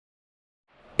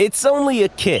It's only a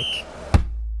kick,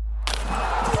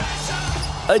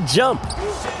 a jump,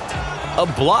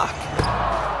 a block.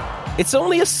 It's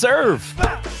only a serve.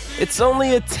 It's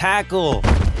only a tackle,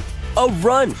 a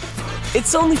run.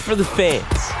 It's only for the fans.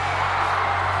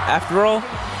 After all,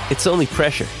 it's only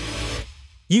pressure.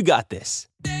 You got this.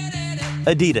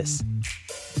 Adidas.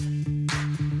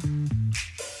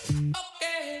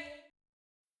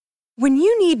 When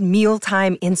you need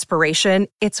mealtime inspiration,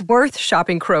 it's worth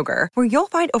shopping Kroger, where you'll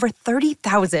find over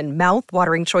 30,000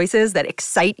 mouth-watering choices that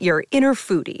excite your inner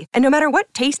foodie. And no matter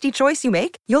what tasty choice you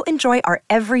make, you'll enjoy our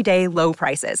everyday low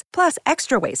prices, plus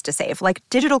extra ways to save, like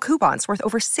digital coupons worth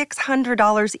over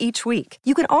 $600 each week.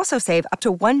 You can also save up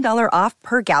to $1 off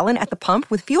per gallon at the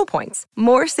pump with fuel points.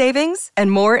 More savings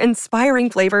and more inspiring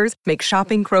flavors make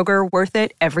shopping Kroger worth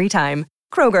it every time.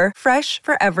 Kroger, fresh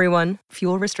for everyone.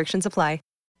 Fuel restrictions apply.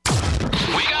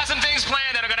 We got some things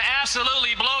planned that are going to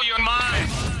absolutely blow your mind.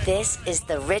 This is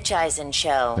the Rich Eisen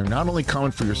Show. They're not only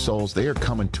coming for your souls, they are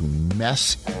coming to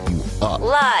mess you up.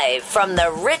 Live from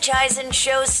the Rich Eisen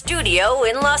Show studio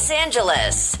in Los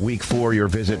Angeles. Week 4, your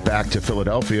visit back to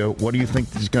Philadelphia. What do you think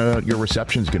your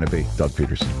reception's going to be, Doug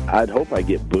Peterson? I'd hope I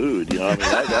get booed. You know, I mean,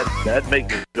 that'd make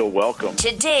me feel welcome.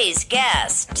 Today's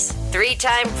guests: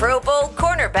 3-time Pro Bowl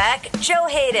cornerback Joe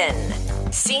Hayden,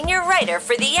 senior writer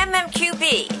for the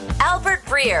MMQB, Albert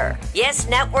Breer, Yes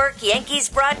Network Yankees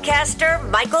broadcaster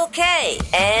Michael Kay,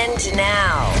 and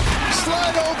now...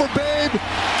 Slide over, babe.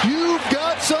 You've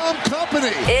got some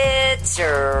company. It's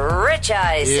Rich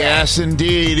Eisen. Yes,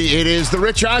 indeed. It is the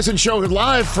Rich Eisen Show,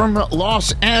 live from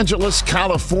Los Angeles,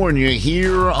 California,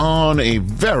 here on a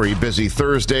very busy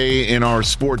Thursday in our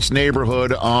sports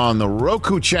neighborhood on the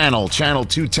Roku channel, channel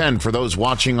 210. For those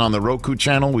watching on the Roku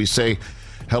channel, we say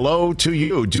hello to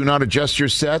you. Do not adjust your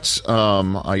sets.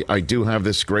 I do have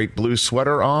this great blue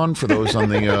sweater on for those on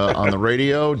the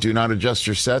radio. Do not adjust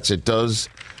your sets. It does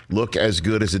look as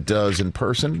good as it does in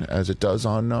person as it does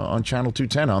on channel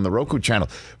 210 on the Roku channel.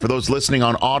 For those listening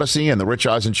on Odyssey and the Rich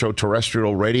Eisen Show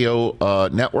terrestrial radio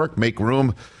network, make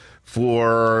room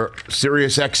for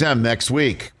Sirius XM next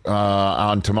week.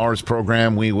 On tomorrow's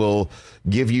program, we will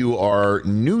give you our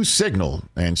new signal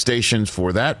and stations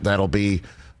for that. That'll be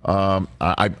I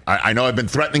know I've been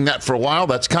threatening that for a while.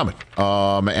 That's coming.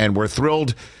 And we're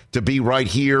thrilled to be right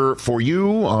here for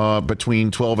you between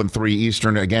 12 and 3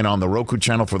 Eastern, again, on the Roku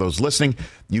channel. For those listening,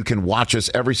 you can watch us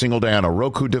every single day on a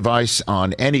Roku device,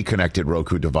 on any connected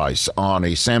Roku device, on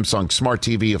a Samsung Smart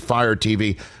TV, a Fire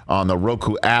TV, on the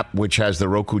Roku app, which has the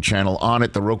Roku channel on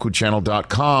it,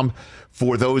 therokuchannel.com.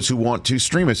 For those who want to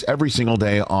stream us every single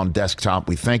day on desktop,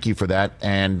 we thank you for that.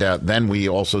 And then we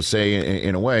also say,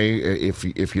 in a way,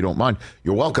 if you don't mind,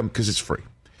 you're welcome, because it's free.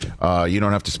 You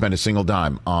don't have to spend a single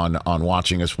dime on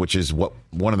watching us, which is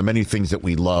one of the many things that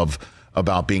we love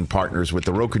about being partners with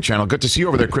the Roku channel. Good to see you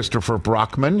over there, Christopher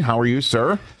Brockman. How are you,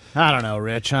 sir? I don't know,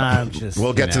 Rich. I'm just.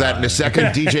 We'll get to that in a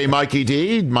second. DJ Mikey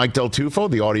D, Mike Del Tufo,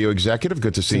 the audio executive.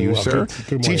 Good to see you, sir.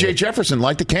 Good TJ Jefferson,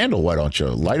 light the candle. Why don't you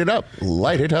light it up?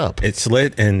 Light it up. It's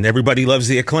lit, and everybody loves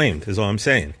the Acclaimed. Is all I'm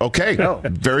saying. Okay,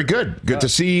 very good. Good to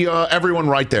see everyone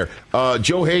right there.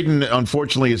 Joe Hayden,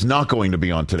 unfortunately, is not going to be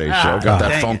on today's show. Got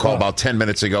that phone call about 10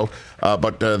 minutes ago.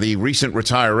 But the recent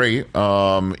retiree,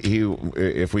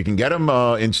 if we can get him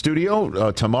in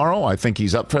studio tomorrow, I think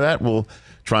he's up for that. We'll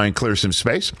try and clear some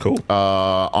space. Cool.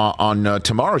 On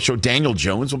tomorrow's show, Daniel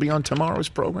Jones will be on tomorrow's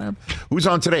program. Who's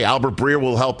on today? Albert Breer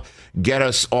will help get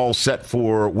us all set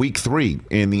for week 3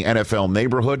 in the NFL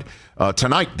neighborhood.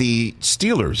 Tonight, the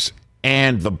Steelers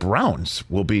and the Browns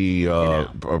will be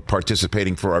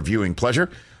participating for our viewing pleasure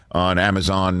on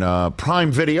Amazon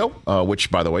Prime Video, which,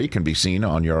 by the way, can be seen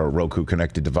on your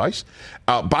Roku-connected device.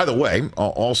 By the way,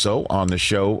 also on the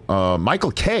show,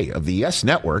 Michael Kay of the Yes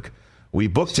Network. We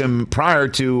booked him prior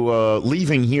to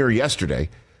leaving here yesterday,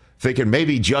 thinking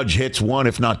maybe Judge hits 1,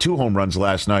 if not 2 home runs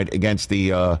last night against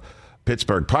the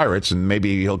Pittsburgh Pirates, and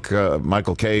maybe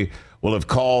Michael Kay will have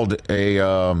called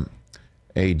a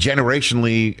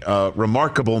generationally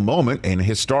remarkable moment, an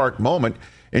historic moment.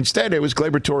 Instead, it was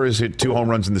Gleyber Torres hit 2 home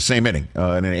runs in the same inning, in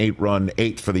an 8-run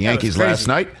 8th for the Yankees last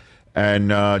night. And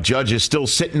Judge is still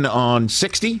sitting on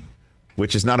 60,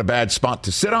 which is not a bad spot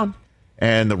to sit on.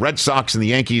 And the Red Sox and the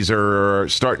Yankees are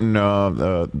starting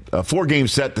a 4-game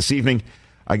set this evening.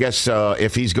 I guess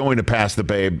if he's going to pass the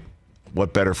babe,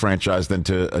 what better franchise than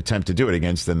to attempt to do it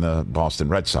against than the Boston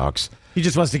Red Sox? He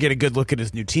just wants to get a good look at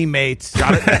his new teammates.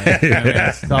 Got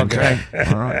it? Okay.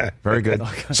 All right. Very good.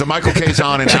 So Michael Kay's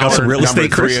on in hour number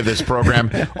 3 of this program.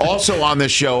 Also on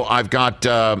this show, I've got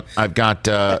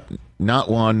not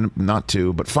 1, not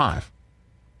 2, but 5.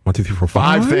 1, 2, 3, 4,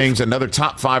 5. 5 things, another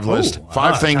top 5 list.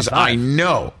 5 things I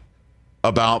know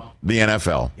about the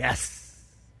NFL. Yes.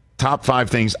 Top 5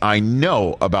 things I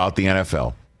know about the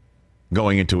NFL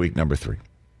going into week number 3.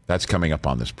 That's coming up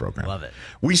on this program. Love it.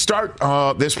 We start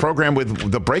this program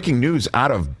with the breaking news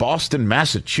out of Boston,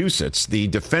 Massachusetts. The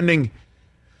defending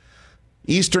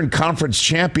Eastern Conference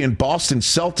champion Boston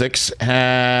Celtics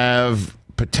have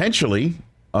potentially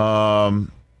a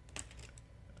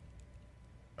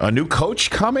new coach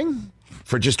coming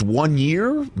for just 1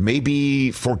 year,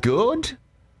 maybe for good.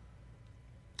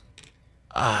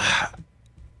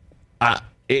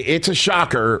 It's a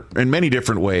shocker in many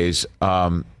different ways.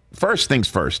 First things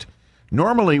first.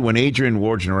 Normally, when Adrian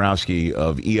Wojnarowski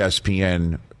of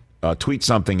ESPN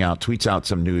tweets out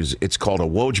some news, it's called a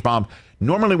Woj bomb.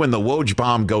 Normally, when the Woj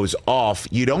bomb goes off,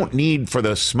 you don't need for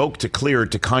the smoke to clear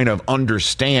to kind of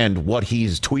understand what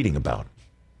he's tweeting about.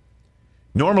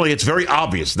 Normally, it's very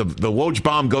obvious. The Woj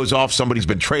bomb goes off. Somebody's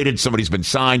been traded. Somebody's been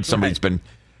signed. Somebody's been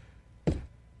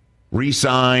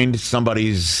re-signed.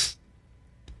 Somebody's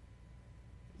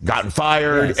gotten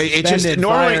fired. It's just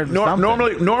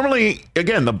normally,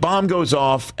 again, the bomb goes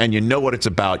off and you know what it's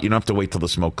about. You don't have to wait till the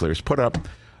smoke clears. Put up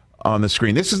on the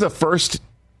screen. This is the first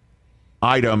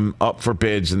item up for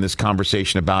bids in this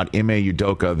conversation about Ime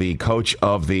Udoka, the coach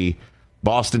of the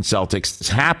Boston Celtics. This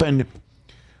happened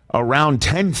around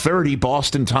 10:30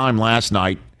 Boston time last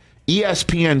night.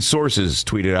 ESPN sources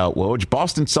tweeted out, Woj,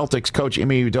 Boston Celtics coach Ime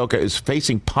Udoka is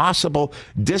facing possible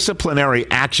disciplinary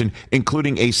action,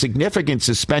 including a significant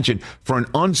suspension for an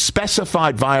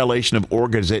unspecified violation of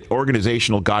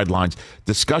organizational guidelines.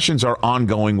 Discussions are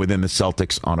ongoing within the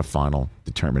Celtics on a final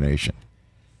determination.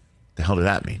 The hell did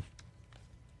that mean?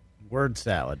 Word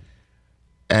salad.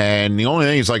 And the only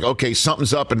thing is like, okay,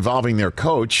 something's up involving their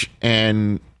coach,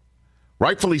 and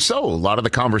rightfully so. A lot of the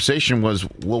conversation was,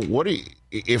 well,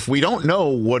 if we don't know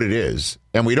what it is,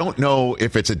 and we don't know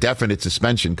if it's a definite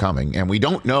suspension coming, and we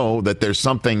don't know that there's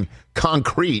something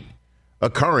concrete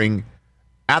occurring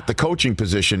at the coaching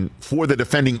position for the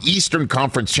defending Eastern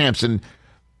Conference champs in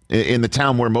the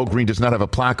town where Mo Green does not have a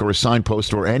plaque or a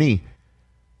signpost or any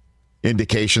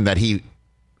indication that he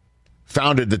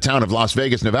founded the town of Las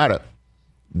Vegas, Nevada.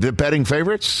 The betting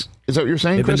favorites? Is that what you're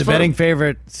saying, They've been the betting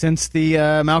favorite since the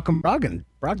Malcolm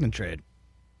Brogdon trade.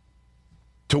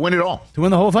 To win it all. To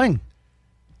win the whole thing.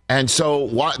 And so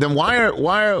why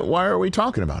are we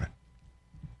talking about it?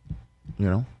 You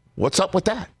know, what's up with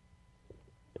that?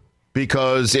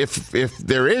 Because if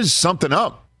there is something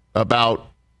up about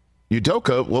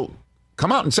Udoka, well,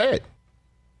 come out and say it.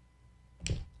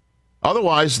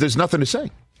 Otherwise, there's nothing to say.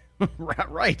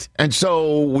 Right. And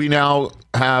so we now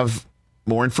have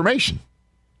more information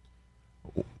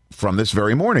from this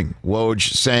very morning.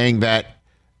 Woj saying that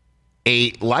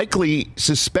a likely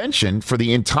suspension for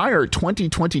the entire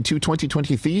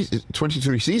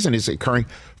 2022-2023 season is occurring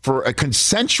for a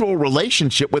consensual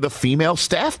relationship with a female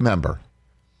staff member.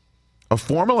 A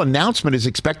formal announcement is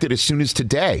expected as soon as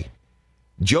today.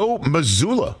 Joe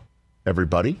Mazzulla,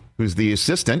 everybody, who's the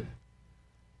assistant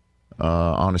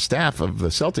on a staff of the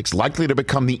Celtics, likely to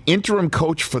become the interim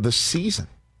coach for the season.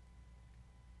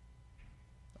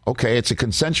 Okay, it's a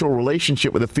consensual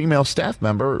relationship with a female staff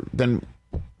member, then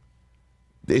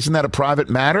isn't that a private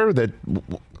matter? That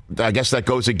I guess that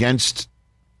goes against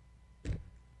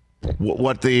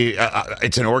what the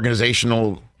it's an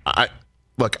organizational.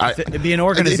 It'd be an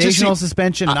organizational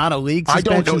suspension, not a league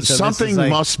suspension. I don't know. So something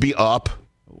must be up.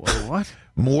 What?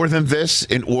 More than this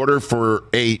in order for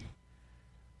a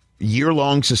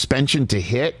year-long suspension to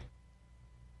hit.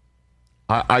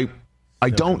 I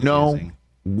don't know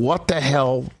what the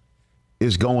hell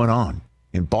is going on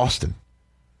in Boston.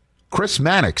 Chris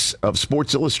Mannix of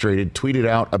Sports Illustrated tweeted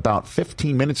out about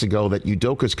 15 minutes ago that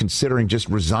Udoka's considering just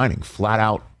resigning, flat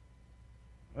out,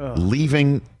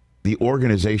 leaving the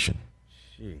organization.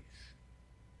 Jeez.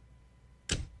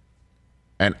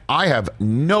 And I have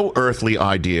no earthly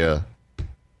idea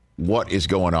what is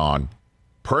going on,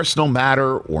 personal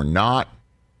matter or not.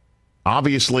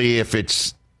 Obviously, if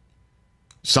it's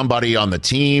somebody on the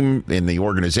team in the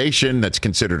organization that's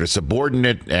considered a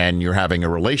subordinate and you're having a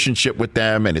relationship with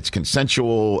them and it's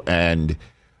consensual and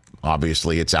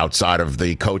obviously it's outside of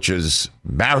the coach's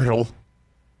marital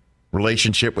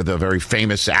relationship with a very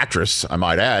famous actress, I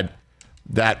might add,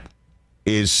 that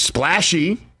is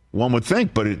splashy, one would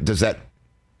think, but does that...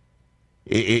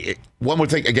 one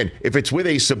would think, again, if it's with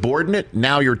a subordinate,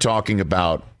 now you're talking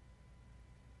about,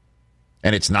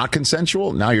 and it's not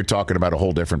consensual, now you're talking about a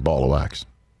whole different ball of wax.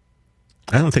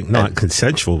 I don't think not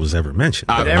consensual was ever mentioned.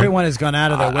 But everyone has gone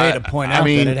out of their way to point out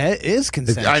that it is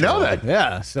consensual. I know that.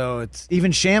 Yeah, so it's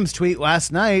even Sham's tweet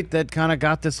last night that kind of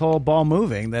got this whole ball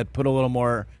moving, that put a little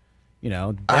more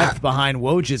depth behind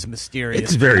Woj's mysterious.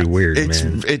 It's very weird,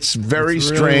 man. It's very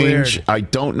It's really strange. weird. I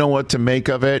don't know what to make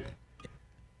of it.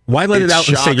 Why let it It's out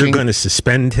and say shocking. you're going to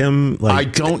suspend him? I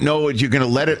don't know. You're going to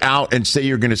let it out and say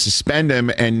you're going to suspend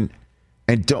him and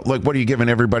don't what are you giving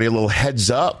everybody a little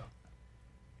heads up?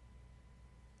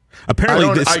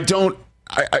 Apparently,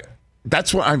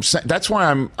 that's what I'm saying. That's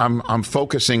why I'm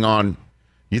focusing on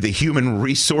the human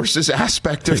resources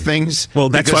aspect of things. Well,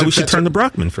 that's why we should turn to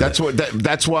Brockman for that.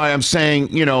 That's why I'm saying,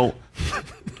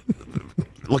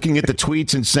 looking at the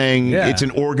tweets and saying it's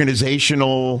an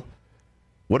organizational.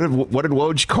 What did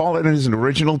Woj call it in his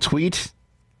original tweet?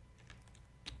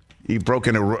 He broke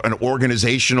an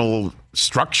organizational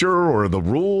structure or the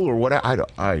rule or what?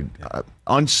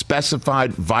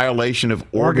 Unspecified violation of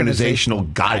organizational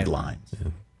guidelines.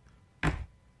 Yeah.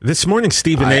 This morning,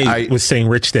 Stephen A. was saying,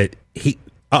 Rich, that he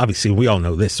obviously we all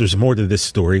know this. There's more to this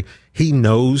story. He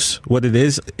knows what it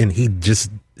is, and he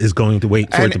just is going to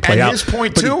wait for it to play out. And his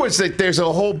point too is that there's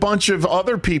a whole bunch of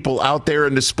other people out there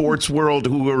in the sports world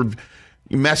who are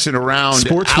messing around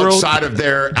outside of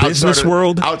their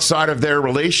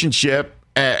relationship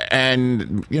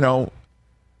and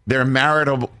their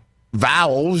marital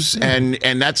vows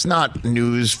and that's not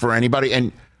news for anybody,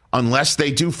 and unless they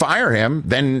do fire him,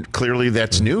 then clearly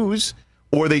that's news,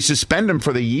 or they suspend him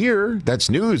for the year, that's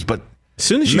news. But as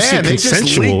soon as you see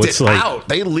consensual,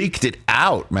 they leaked it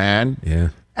out, man. Yeah.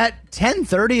 At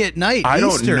 10:30 at night, I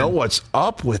Eastern. don't know what's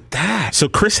up with that. So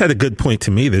Chris had a good point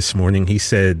to me this morning. He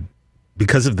said,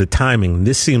 because of the timing,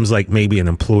 this seems like maybe an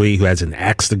employee who has an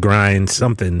axe to grind,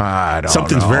 something's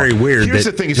very weird. Here's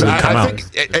the thing: I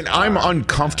think, and I'm Yeah.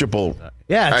 uncomfortable.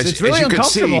 Yeah, it's really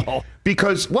uncomfortable.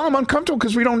 I'm uncomfortable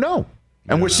because we don't know,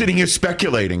 and we're sitting here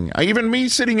speculating. Even me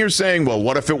sitting here saying, "Well,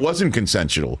 what if it wasn't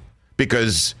consensual?"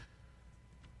 Because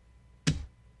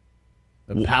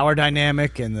the power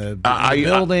dynamic in the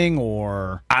building,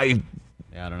 I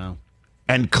don't know.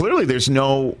 And clearly, there's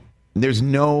no.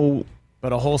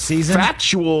 But a whole season?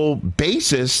 Factual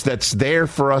basis that's there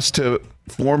for us to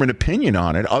form an opinion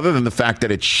on it, other than the fact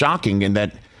that it's shocking in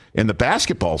the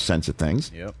basketball sense of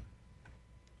things. Yep.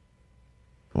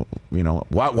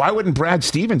 Why wouldn't Brad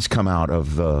Stevens come out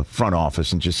of the front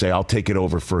office and just say, I'll take it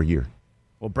over for a year?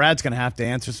 Well, Brad's going to have to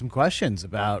answer some questions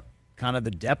about kind of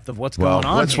the depth of what's going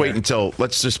on.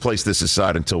 Let's just place this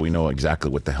aside until we know exactly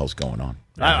what the hell's going on.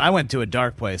 I went to a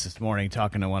dark place this morning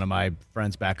talking to one of my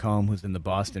friends back home who's in the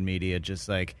Boston media, just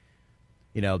like,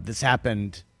 this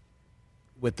happened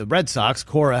with the Red Sox.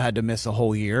 Cora had to miss a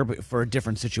whole year for a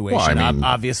different situation,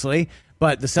 obviously.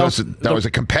 But the Celtics, that was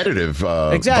a competitive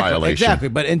violation. Exactly.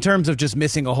 But in terms of just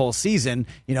missing a whole season,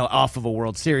 off of a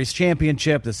World Series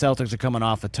championship, the Celtics are coming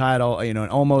off a title, an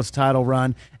almost title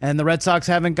run, and the Red Sox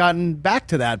haven't gotten back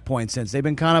to that point since. They've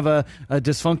been kind of a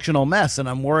dysfunctional mess, and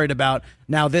I'm worried about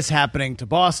now this happening to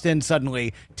Boston.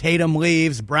 Suddenly Tatum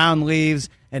leaves, Brown leaves,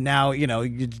 and now,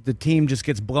 the team just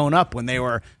gets blown up when they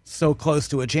were so close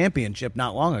to a championship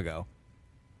not long ago.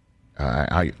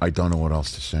 I don't know what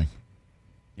else to say.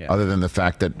 Yeah. Other than the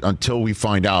fact that until we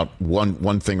find out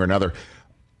one thing or another,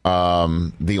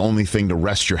 the only thing to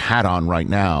rest your hat on right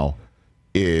now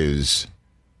is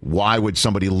why would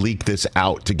somebody leak this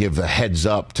out to give a heads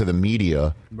up to the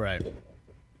media? Right.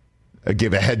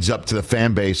 Give a heads up to the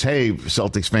fan base. Hey,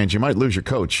 Celtics fans, you might lose your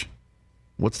coach.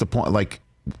 What's the point? Like,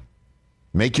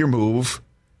 make your move.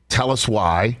 Tell us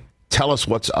why. Tell us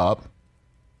what's up.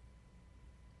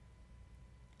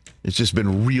 It's just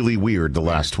been really weird the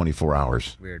last 24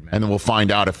 hours. Weird, man. And then we'll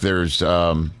find out if there's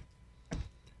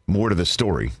more to the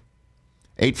story.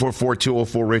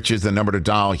 844-204-RICH is the number to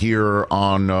dial here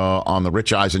on the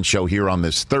Rich Eisen Show here on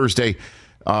this Thursday.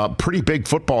 Pretty big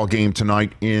football game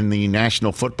tonight in the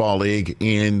National Football League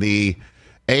in the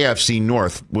AFC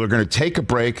North. We're going to take a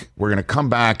break. We're going to come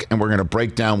back, and we're going to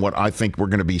break down what I think we're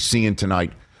going to be seeing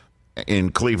tonight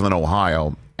in Cleveland,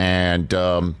 Ohio.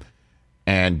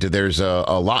 And there's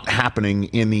a lot happening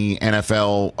in the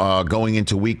NFL going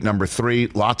into week number 3.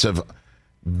 Lots of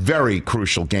very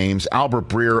crucial games. Albert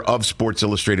Breer of Sports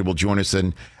Illustrated will join us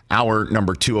in hour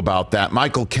number 2 about that.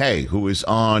 Michael Kay, who is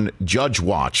on Judge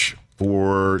Watch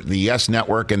for the Yes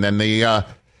Network, and then the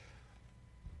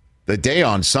day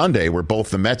on Sunday where both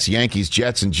the Mets, Yankees,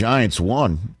 Jets, and Giants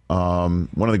won. One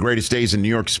of the greatest days in New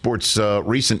York sports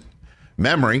recent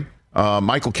memory.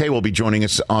 Michael Kay will be joining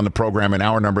us on the program in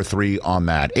hour number 3 on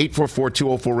that.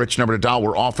 844-204-RICH number to dial.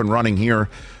 We're off and running here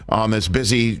on this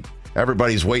busy,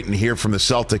 everybody's waiting to hear from the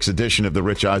Celtics edition of the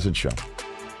Rich Eisen Show.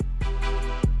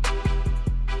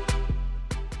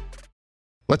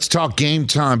 Let's talk Game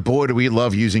Time. Boy, do we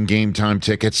love using Game Time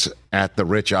tickets at the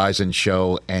Rich Eisen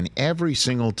Show. And every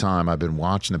single time I've been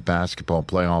watching the basketball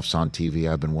playoffs on TV,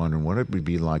 I've been wondering what it would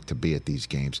be like to be at these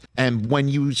games. And when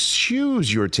you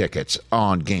choose your tickets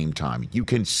on Game Time, you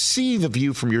can see the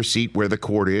view from your seat where the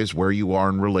court is, where you are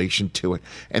in relation to it.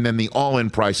 And then the all-in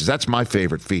prices. That's my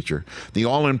favorite feature. The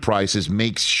all-in prices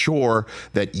makes sure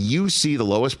that you see the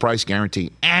lowest price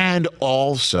guarantee and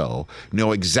also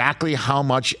know exactly how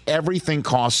much everything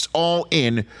costs all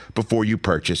in before you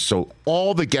purchase. So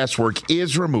all the guesswork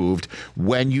is removed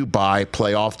when you buy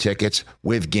playoff tickets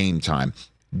with Game Time.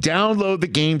 Download the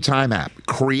Game Time app,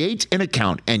 create an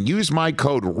account, and use my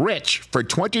code RICH for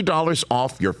 $20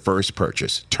 off your first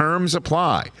purchase. Terms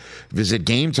apply. Visit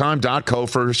GameTime.co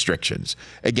for restrictions.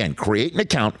 Again, create an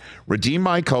account, redeem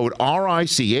my code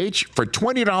RICH for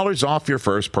 $20 off your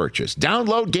first purchase.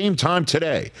 Download Game Time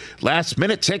today. Last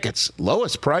minute tickets,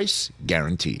 lowest price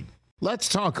guaranteed. Let's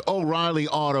talk O'Reilly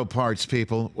Auto Parts,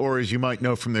 people, or as you might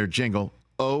know from their jingle,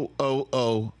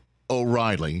 O'Reilly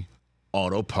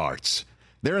Auto Parts.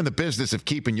 They're in the business of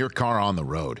keeping your car on the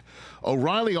road.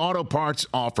 O'Reilly Auto Parts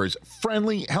offers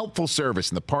friendly, helpful service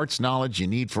and the parts knowledge you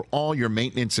need for all your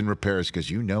maintenance and repairs,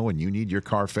 because you know when you need your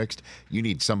car fixed, you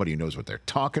need somebody who knows what they're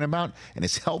talking about and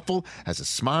is helpful, has a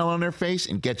smile on their face,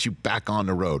 and gets you back on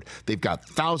the road. They've got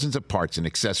thousands of parts and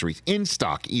accessories in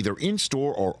stock, either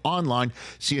in-store or online,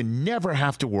 so you never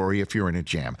have to worry if you're in a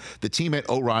jam. The team at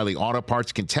O'Reilly Auto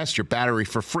Parts can test your battery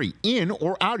for free in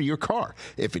or out of your car.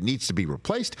 If it needs to be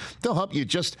replaced, they'll help you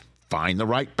just find the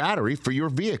right battery for your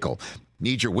vehicle.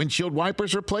 Need your windshield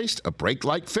wipers replaced, a brake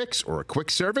light fix, or a quick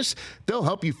service? They'll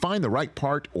help you find the right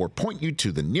part or point you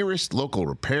to the nearest local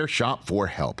repair shop for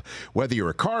help. Whether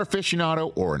you're a car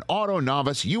aficionado or an auto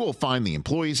novice, you will find the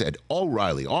employees at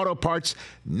O'Reilly Auto Parts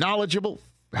knowledgeable,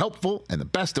 helpful, and the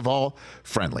best of all,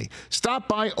 friendly. Stop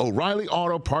by O'Reilly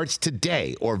Auto Parts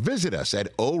today or visit us at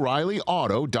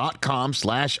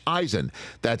O'ReillyAuto.com/Eisen.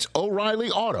 That's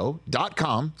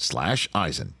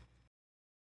O'ReillyAuto.com/Eisen.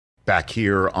 Back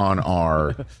here on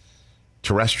our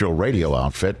terrestrial radio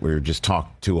outfit, we just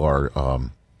talked to our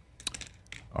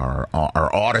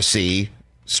Odyssey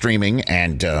streaming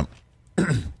and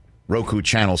Roku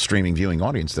channel streaming viewing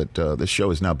audience that this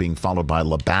show is now being followed by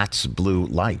Labatt's Blue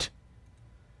Light.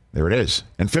 There it is.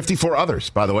 And 54 others,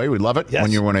 by the way. We love it when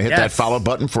you want to hit that follow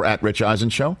button for @Rich Eisen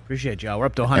Show. Appreciate y'all. We're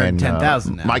up to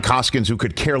 110,000 now. Mike Hoskins, who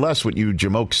could care less what you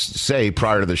jamokes say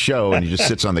prior to the show, and he just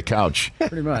sits on the couch.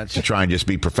 Pretty much. To try and just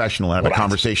be professional and have a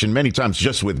conversation many times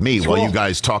just with me while you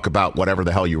guys talk about whatever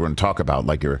the hell you want to talk about,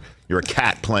 like you're a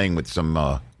cat playing with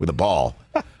some with a ball.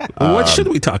 What should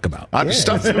we talk about?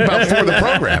 Stuff about for the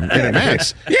program in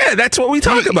advance. Yeah, that's what we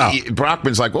talk about.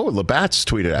 Brockman's like, "Oh, Labatt's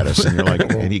tweeted at us," and you're like,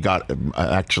 and he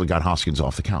actually got Hoskins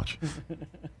off the couch.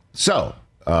 So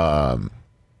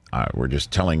we're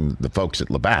just telling the folks at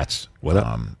Labatt's what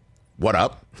up. What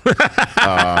up?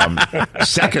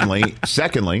 Secondly,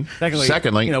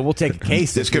 we'll take a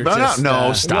case. This could stop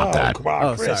that.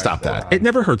 Stop that. It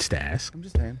never hurts to ask. I'm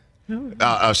just saying.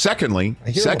 Secondly,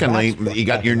 you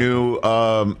got your new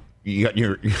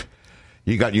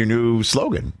you got your new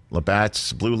slogan,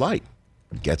 Labatt's Blue Light.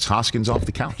 Gets Hoskins off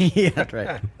the couch. Yeah, that's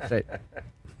right.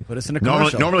 Put us in a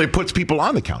commercial. Normally it puts people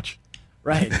on the couch.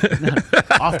 Right.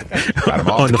 Off the couch. Got him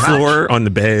off on the floor, on the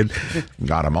bed.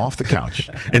 Got him off the couch.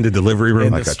 In the delivery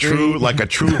room. Like a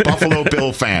true Buffalo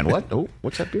Bill fan. What? Oh,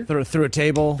 what's that beer? Through a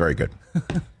table. Very good.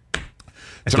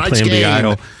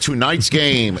 Tonight's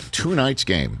game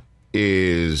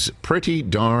is pretty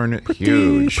darn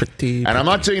huge. And I'm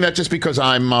not saying that just because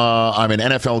I'm an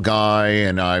NFL guy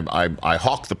and I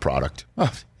hawk the product.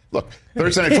 Oh, look,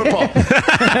 Thursday Night Football.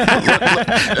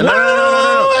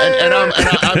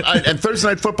 And Thursday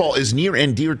Night Football is near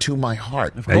and dear to my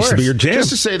heart. That used to be your jam.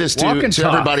 Just to say this to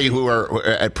everybody who are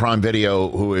at Prime Video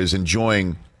who is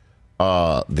enjoying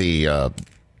the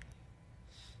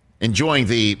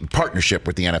partnership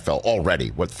with the NFL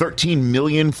already. 13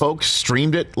 million folks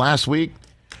streamed it last week.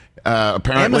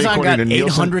 Apparently, Amazon got to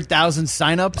 800,000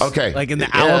 signups. Okay, like in the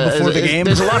hour before the game.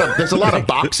 There's a lot of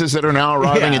boxes that are now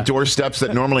arriving at doorsteps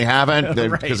that normally haven't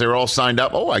because they're all signed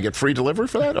up. Oh, I get free delivery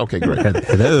for that. Okay, great.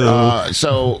 Hello.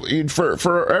 So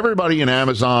for everybody in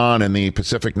Amazon and the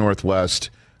Pacific Northwest.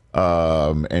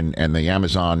 And the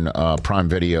Amazon Prime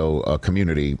Video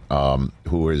community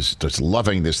who is just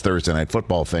loving this Thursday Night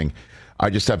Football thing, I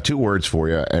just have two words for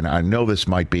you, and I know this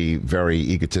might be very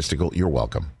egotistical. You're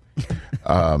welcome.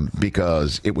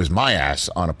 Because it was my ass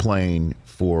on a plane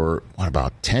for,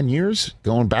 about 10 years,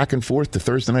 going back and forth to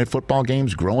Thursday Night Football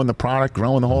games, growing the product,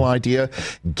 growing the whole idea,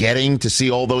 getting to see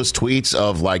all those tweets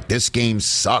of, like, this game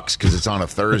sucks because it's on a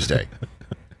Thursday.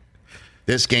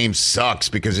 this game sucks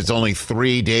because it's only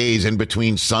 3 days in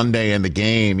between Sunday and the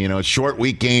game. You know, short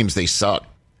week games, they suck.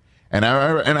 And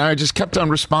I just kept on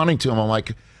responding to him. I'm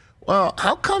like, well,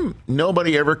 how come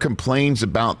nobody ever complains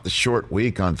about the short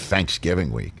week on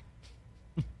Thanksgiving week?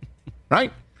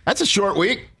 Right? That's a short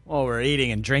week. Well, we're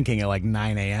eating and drinking at like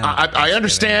 9 a.m. I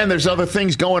understand there's other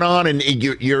things going on, and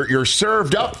you're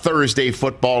served up Thursday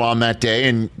football on that day,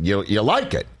 and you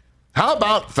like it. How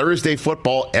about Thursday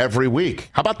football every week?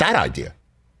 How about that idea?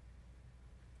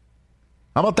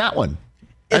 How about that one?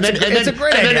 It's a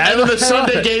great idea. And then the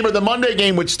Sunday game or the Monday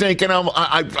game would stink, and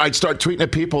I'd start tweeting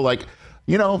at people like,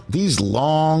 you know, these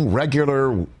long,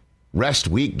 regular rest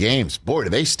week games, boy, do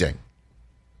they stink.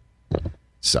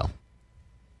 So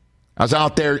I was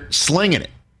out there slinging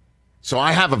it. So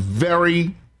I have a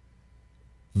very,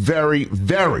 very,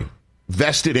 very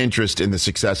vested interest in the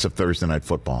success of Thursday Night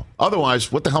Football.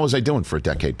 Otherwise, what the hell was I doing for a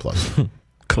decade plus?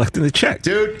 Collecting the check.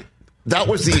 Dude, that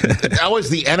was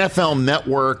the NFL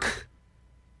Network.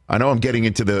 I know I'm getting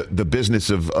into the business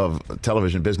of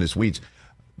television business weeds.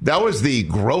 That was the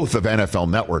growth of NFL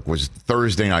Network, was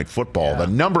Thursday Night Football. Yeah. The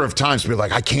number of times people were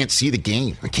like, I can't see the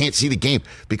game. I can't see the game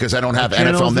because I don't have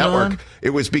NFL Network.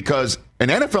 It was because an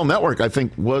NFL Network, I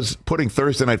think, was putting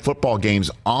Thursday Night Football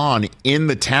games on in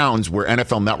the towns where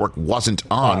NFL Network wasn't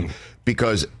on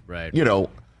because, you know,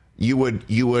 you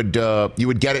would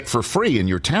get it for free in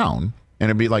your town, and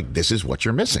it'd be like, this is what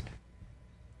you're missing.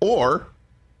 Or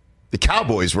the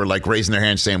Cowboys were like raising their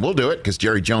hands saying, we'll do it because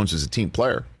Jerry Jones is a team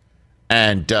player.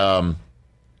 And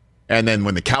then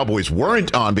when the Cowboys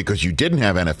weren't on because you didn't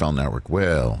have NFL Network,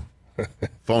 well,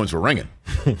 phones were ringing.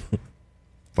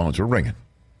 Phones were ringing.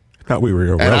 I thought we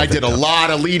were. And I did a lot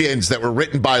of lead-ins that were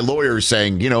written by lawyers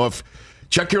saying, you know, if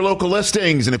check your local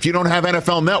listings, and if you don't have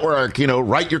NFL Network, you know,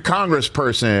 write your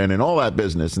congressperson and all that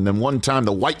business. And then one time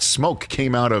the white smoke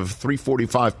came out of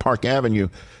 345 Park Avenue,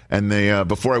 and they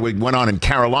before I went on in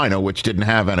Carolina, which didn't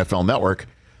have NFL Network,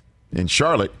 in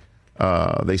Charlotte.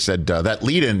 They said that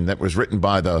lead-in that was written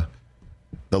by the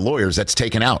lawyers, that's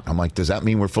taken out. I'm like, does that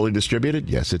mean we're fully distributed?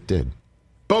 Yes, it did.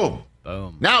 Boom.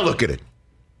 Now look at it.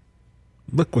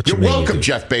 Look what you're you welcome, made.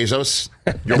 Jeff Bezos.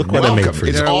 You're Look what I made for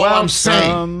you. It's all I'm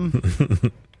saying.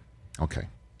 Okay.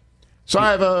 So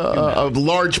I have a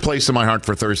large place in my heart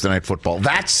for Thursday Night Football.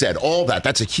 That said, all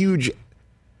that's a huge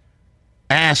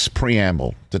ass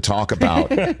preamble to talk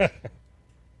about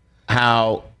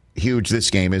how huge this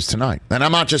game is tonight. And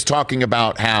I'm not just talking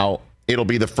about how it'll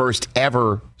be the first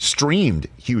ever streamed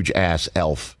huge ass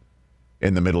elf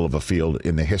in the middle of a field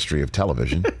in the history of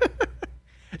television.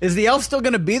 Is the elf still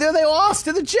going to be there? They lost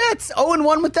to the Jets.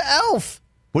 0-1 with the elf.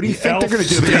 What do you think they're going to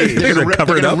do? They're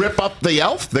going to rip up the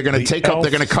elf? They're going to they're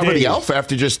going to cover the elf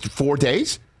after just 4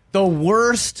 days? The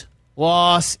worst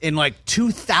loss in like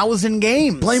 2,000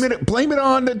 games. Blame it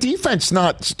on the defense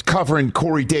not covering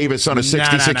Corey Davis on a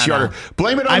 66-yarder.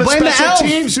 Blame it on the special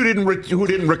teams who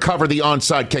didn't recover the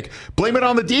onside kick. Blame it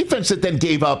on the defense that then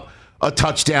gave up a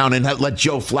touchdown and let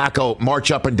Joe Flacco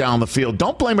march up and down the field.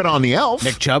 Don't blame it on the elf.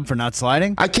 Nick Chubb for not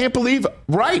sliding? I can't believe.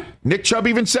 Right. Nick Chubb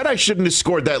even said I shouldn't have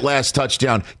scored that last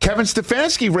touchdown. Kevin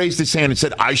Stefanski raised his hand and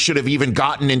said I should have even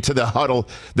gotten into the huddle,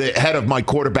 the head of my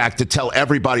quarterback, to tell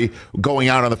everybody going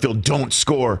out on the field, don't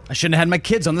score. I shouldn't have had my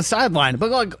kids on the sideline. But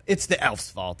look, it's the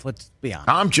elf's fault. Let's be honest.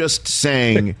 I'm just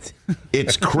saying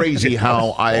it's crazy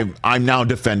how I'm now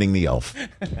defending the elf.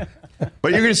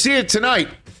 But you're going to see it tonight.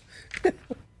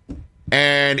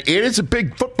 And it is a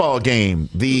big football game.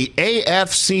 The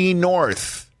AFC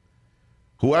North.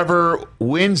 Whoever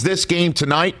wins this game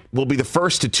tonight will be the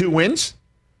first to 2 wins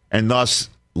and thus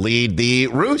lead the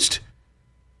Roost.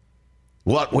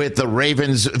 What with the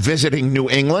Ravens visiting New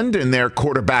England and their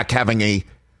quarterback having a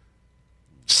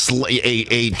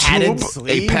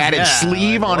padded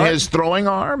sleeve on his throwing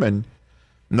arm, and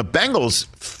the Bengals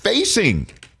facing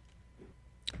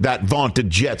that vaunted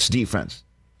Jets defense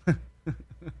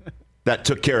that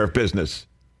took care of business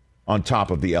on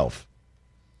top of the elf.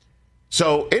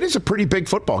 So it is a pretty big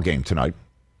football game tonight.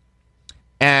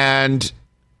 And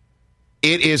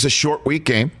it is a short week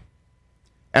game.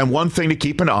 And one thing to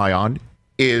keep an eye on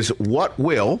is what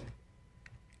will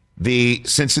the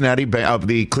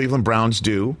the Cleveland Browns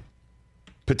do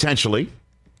potentially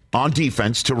on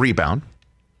defense to rebound?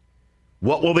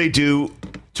 What will they do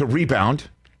to rebound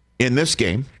in this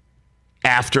game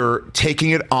after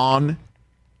taking it on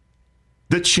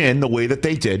the chin the way that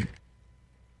they did?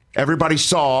 Everybody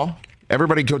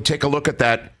go take a look at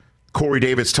that Corey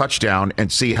Davis touchdown and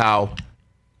see how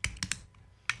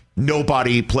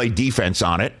nobody played defense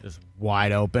on it. Just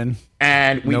wide open.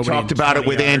 And we talked about it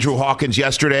with Andrew Hawkins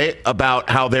yesterday about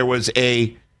how there was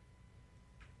a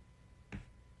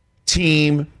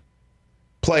team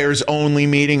players only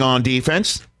meeting on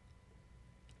defense?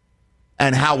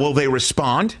 And how will they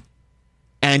respond?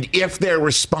 And if their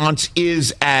response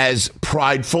is as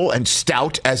prideful and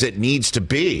stout as it needs to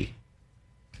be,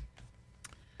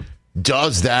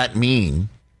 does that mean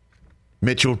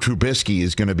Mitchell Trubisky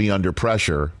is going to be under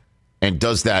pressure? And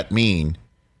does that mean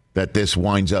that this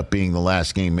winds up being the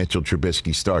last game Mitchell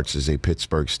Trubisky starts as a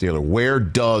Pittsburgh Steeler? Where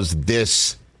does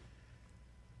this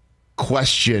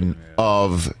question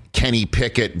of Kenny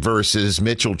Pickett versus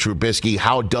Mitchell Trubisky,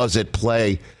 how does it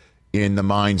play in the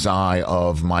mind's eye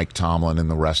of Mike Tomlin and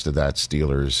the rest of that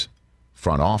Steelers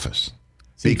front office?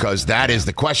 Because that is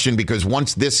the question, because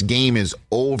once this game is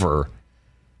over,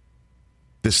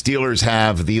 the Steelers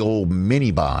have the old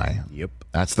mini bye. Yep.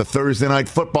 That's the Thursday night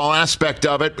football aspect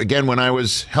of it. Again, when I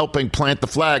was helping plant the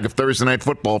flag of Thursday night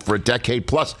football for a decade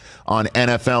plus on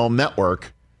NFL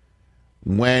Network,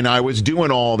 when I was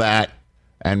doing all that,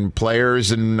 and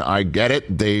players, and I get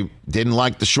it, they didn't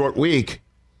like the short week.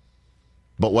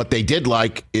 But what they did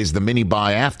like is the mini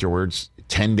bye afterwards,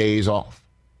 10 days off.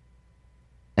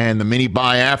 And the mini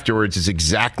bye afterwards is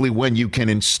exactly when you can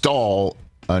install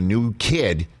a new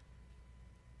kid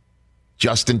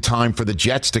just in time for the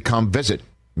Jets to come visit.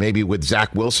 Maybe with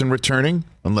Zach Wilson returning,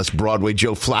 unless Broadway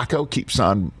Joe Flacco keeps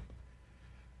on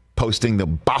posting the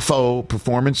Buffalo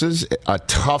performances. A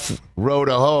tough road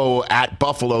to hoe at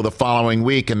Buffalo the following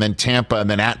week, and then Tampa, and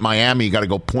then at Miami. You got to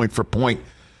go point for point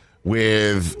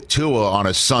with Tua on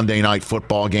a Sunday night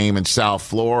football game in South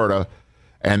Florida,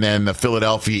 and then the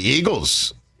Philadelphia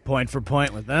Eagles. Point for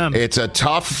point with them. It's a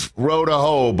tough road to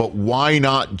hoe, but why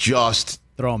not just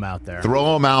throw him out there?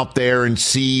 Throw him out there and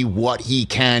see what he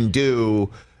can do,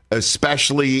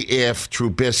 especially if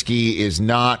Trubisky is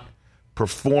not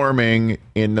performing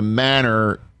in the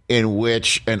manner in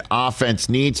which an offense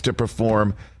needs to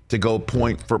perform to go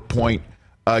point for point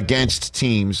against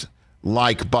teams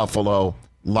like Buffalo,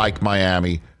 like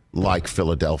Miami, like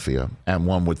Philadelphia. And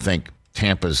one would think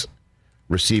Tampa's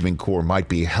receiving core might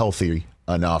be healthy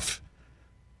enough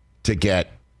to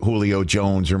get Julio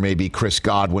Jones or maybe Chris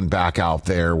Godwin back out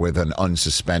there with an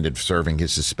unsuspended, serving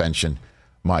his suspension,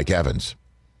 Mike Evans.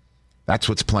 That's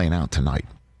what's playing out tonight.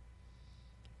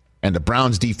 And the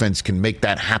Browns defense can make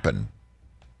that happen.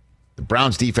 The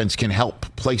Browns defense can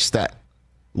help place that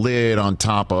lid on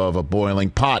top of a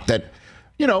boiling pot that,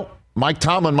 Mike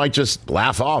Tomlin might just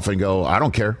laugh off and go, I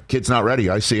don't care. Kid's not ready.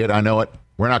 I see it. I know it.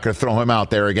 We're not going to throw him out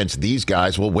there against these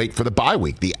guys. We'll wait for the bye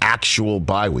week, the actual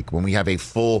bye week, when we have a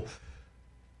full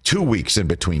 2 weeks in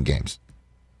between games.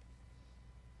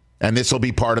 And this will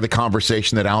be part of the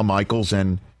conversation that Al Michaels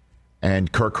and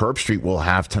Kirk Herbstreit will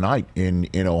have tonight in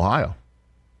Ohio.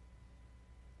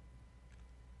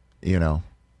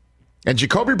 And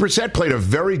Jacoby Brissett played a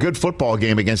very good football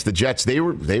game against the Jets. They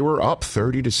were up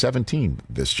 30-17.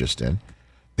 This just in.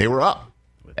 They were up.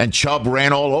 And Chubb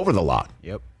ran all over the lot.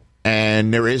 Yep.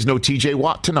 And there is no TJ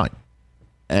Watt tonight.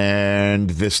 And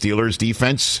the Steelers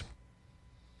defense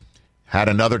had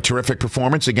another terrific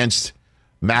performance against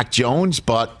Mac Jones,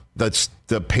 but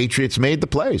the Patriots made the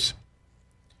plays.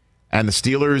 And the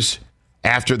Steelers,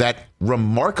 after that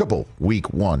remarkable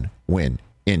Week 1 win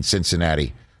in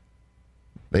Cincinnati,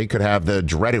 they could have the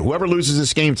dreaded, whoever loses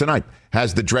this game tonight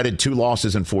has the dreaded 2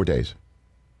 losses in 4 days.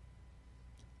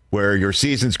 Where your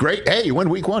season's great. Hey, you win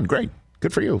Week 1. Great.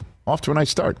 Good for you. Off to a nice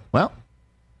start. Well,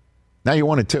 now you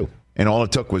won it too. And all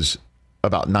it took was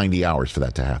about 90 hours for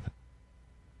that to happen.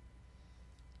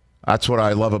 That's what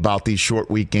I love about these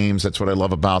short week games. That's what I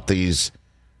love about these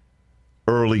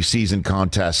early season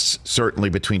contests, certainly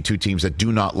between two teams that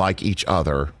do not like each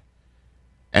other.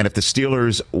 And if the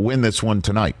Steelers win this one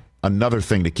tonight, another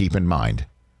thing to keep in mind,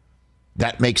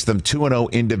 that makes them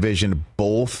 2-0 in division,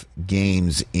 both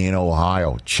games in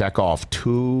Ohio. Check off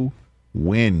 2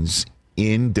 wins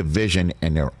in division,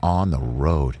 and they're on the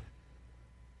road.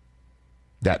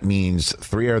 That means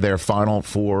 3 of their final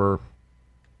 4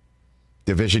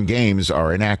 division games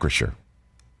are in Acrisure.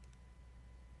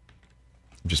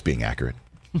 I'm just being accurate.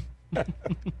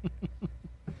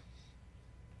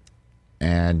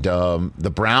 And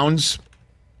the Browns,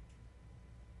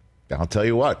 I'll tell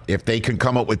you what, if they can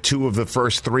come up with 2 of the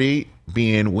first 3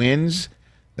 being wins,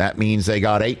 that means they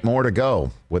got 8 more to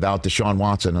go without Deshaun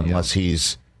Watson, unless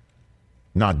he's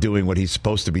not doing what he's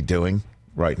supposed to be doing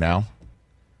right now.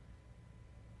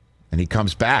 And he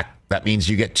comes back. That means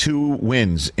you get 2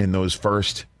 wins in those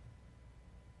first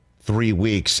 3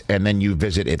 weeks, and then you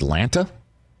visit Atlanta,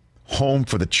 home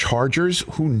for the Chargers.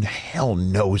 Who the hell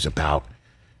knows about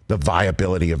the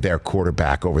viability of their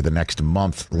quarterback over the next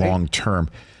month long term,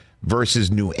 versus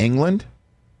New England,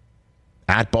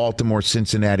 at Baltimore,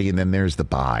 Cincinnati, and then there's the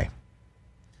bye.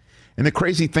 And the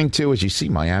crazy thing, too, is you see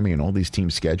Miami and all these team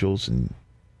schedules, and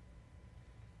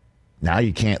now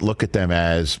you can't look at them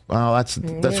as, well, that's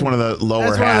one of the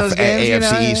lower half games,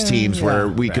 AFC East teams where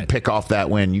we could pick off that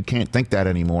win. You can't think that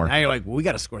anymore. Now you're like, well, we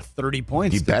got to score 30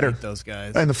 points to beat those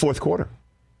guys. In the fourth quarter.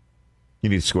 You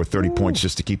need to score 30 points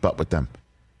just to keep up with them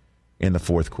in the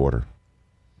fourth quarter.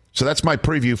 So that's my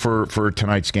preview for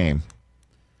tonight's game.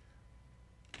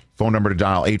 Phone number to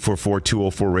dial,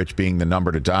 844-204-RICH being the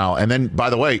number to dial. And then,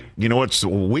 by the way, you know what's a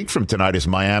week from tonight is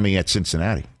Miami at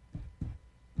Cincinnati.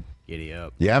 Giddy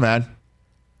up. Yeah, man.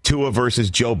 Tua versus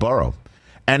Joe Burrow.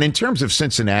 And in terms of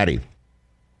Cincinnati,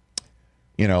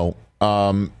 you know,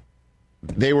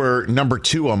 they were number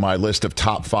 2 on my list of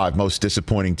top 5 most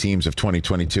disappointing teams of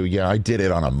 2022. Yeah, I did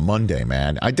it on a Monday,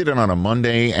 man. I did it on a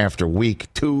Monday after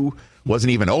week 2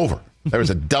 wasn't even over. There was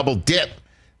a double dip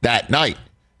that night.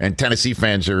 And Tennessee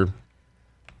fans are,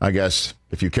 I guess,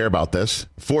 if you care about this,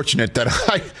 fortunate that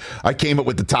I came up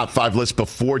with the top 5 list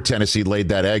before Tennessee laid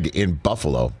that egg in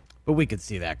Buffalo. But we could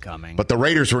see that coming. But the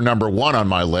Raiders were number 1 on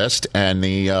my list, and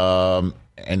the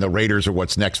Raiders are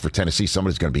what's next for Tennessee.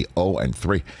 Somebody's going to be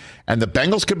 0-3. And the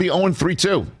Bengals could be 0-3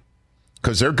 too,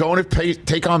 because they're going to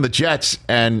take on the Jets,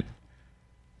 and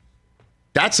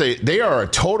they are a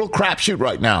total crapshoot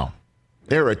right now.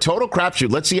 They're a total crapshoot.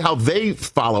 Let's see how they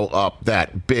follow up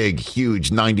that big,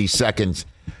 huge 90 seconds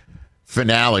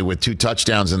finale with 2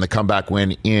 touchdowns and the comeback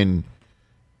win in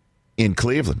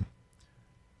Cleveland.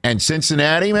 And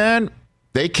Cincinnati, man,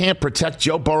 they can't protect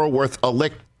Joe Burrow worth a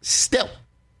lick still.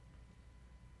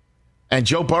 And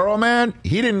Joe Burrow, man,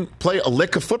 he didn't play a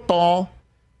lick of football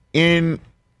in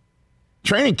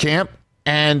training camp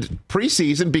and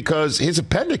preseason because his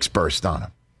appendix burst on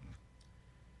him.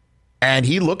 And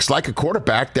he looks like a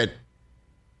quarterback that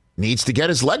needs to get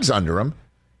his legs under him,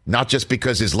 not just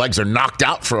because his legs are knocked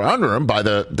out from under him by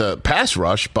the pass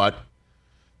rush, but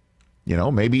you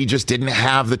know, maybe he just didn't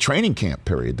have the training camp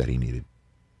period that he needed.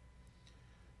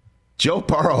 Joe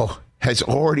Burrow has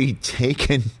already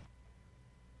taken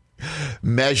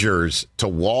measures to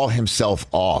wall himself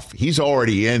off. He's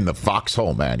already in the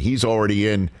foxhole, man. He's already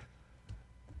in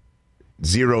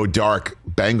zero dark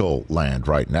Bengal land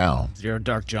right now. Zero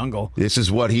dark jungle. This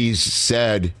is what he's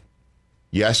said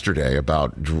yesterday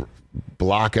about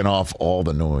blocking off all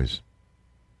the noise.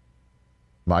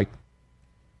 Mike?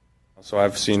 So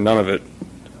I've seen none of it.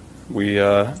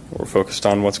 We're focused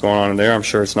on what's going on in there. I'm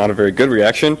sure it's not a very good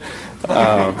reaction.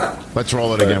 Let's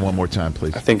roll it again one more time,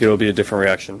 please. I think it'll be a different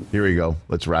reaction. Here we go.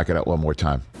 Let's rack it out one more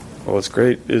time. Well, what's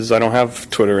great is I don't have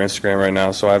Twitter or Instagram right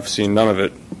now, so I've seen none of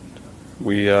it.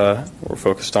 We're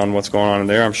focused on what's going on in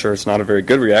there. I'm sure it's not a very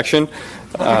good reaction.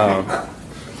 But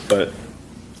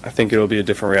I think it'll be a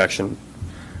different reaction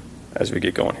as we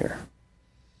get going here.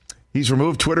 He's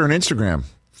removed Twitter and Instagram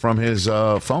from his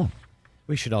phone.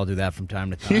 We should all do that from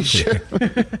time to time. You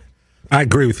should. I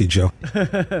agree with you, Joe.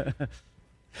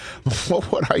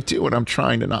 What would I do when I'm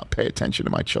trying to not pay attention to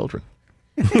my children?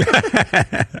 All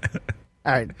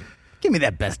right. Give me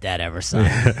that best dad ever sign.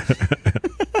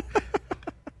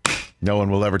 No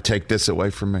one will ever take this away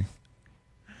from me.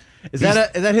 Is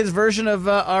that his version of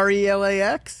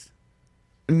RELAX?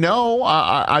 No,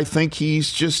 I think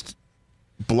he's just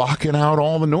blocking out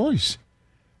all the noise.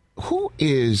 Who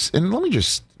is, and let me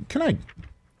just, can I,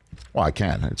 well, I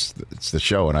can. It's the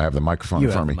show, and I have the microphone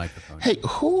in front of me. Hey,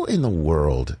 who in the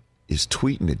world is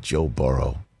tweeting at Joe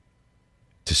Burrow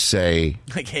to say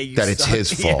that it's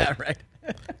his fault? Yeah, right.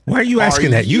 Why are you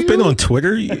asking that? You've been on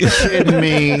Twitter? You kidding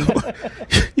me?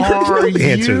 Are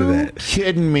you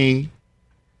kidding me?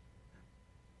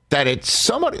 That it's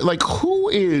somebody, like, who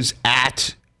is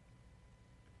at,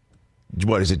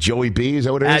 what is it, Joey B? Is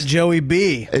that what it is? At Joey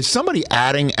B. Is somebody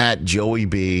adding at Joey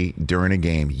B during a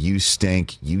game, you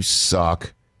stink, you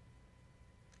suck,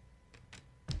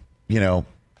 you know,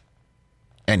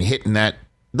 and hitting that,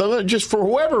 just for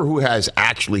whoever who has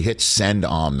actually hit send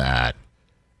on that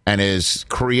and is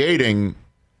creating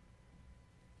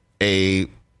an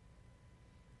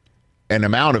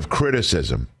amount of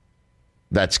criticism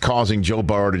that's causing Joe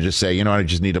Burrow to just say, you know, I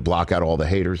just need to block out all the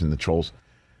haters and the trolls.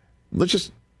 Let's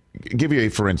just give you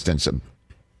for instance,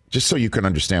 just so you can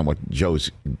understand what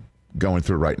Joe's going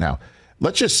through right now.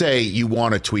 Let's just say you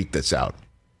want to tweet this out,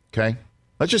 okay?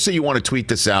 Let's just say you want to tweet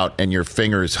this out and your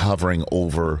finger is hovering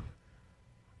over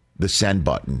the send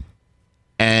button.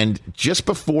 And just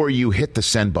before you hit the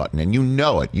send button, and you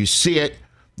know it, you see it,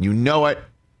 you know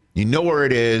where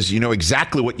it is, you know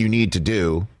exactly what you need to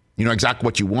do, you know exactly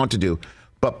what you want to do.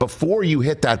 But before you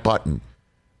hit that button,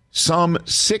 some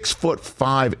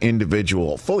 6'5"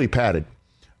 individual, fully padded,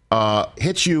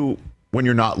 hits you when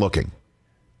you're not looking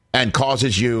and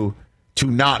causes you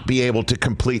to not be able to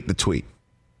complete the tweet.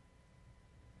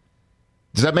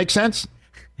 Does that make sense?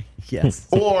 Yes.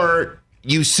 Or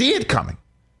you see it coming.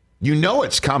 You know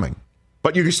it's coming,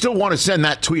 but you still want to send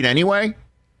that tweet anyway.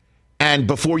 And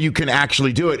before you can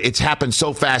actually do it, it's happened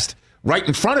so fast right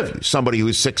in front of you. Somebody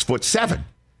who's 6'7",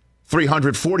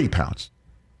 340 pounds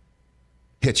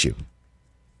hits you.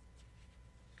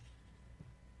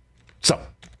 So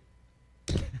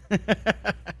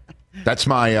that's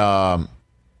my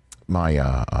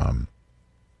one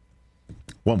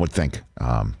would think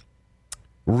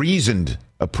reasoned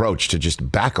approach to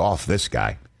just back off this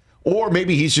guy. Or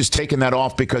maybe he's just taking that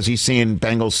off because he's seeing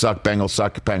Bengals suck, Bengals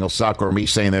suck, Bengals suck, or me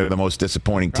saying they're the most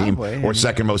disappointing team or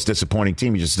second most disappointing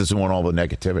team. He just doesn't want all the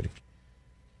negativity.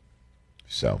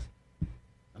 So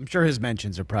I'm sure his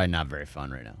mentions are probably not very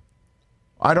fun right now.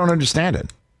 I don't understand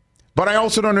it. But I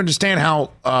also don't understand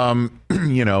how,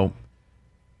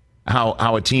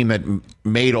 how a team that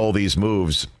made all these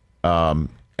moves,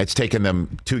 it's taken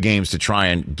them 2 games to try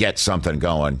and get something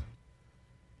going,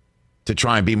 to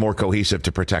try and be more cohesive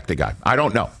to protect the guy. I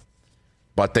don't know.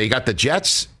 But they got the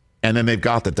Jets, and then they've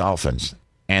got the Dolphins.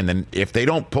 And then if they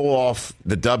don't pull off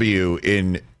the W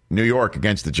in New York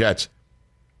against the Jets,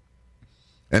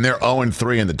 and they're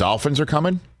 0-3 and the Dolphins are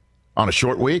coming on a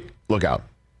short week, look out.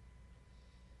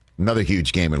 Another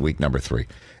huge game in week number 3.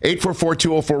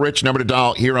 844-204-RICH, number to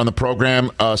dial here on the program.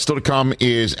 Still to come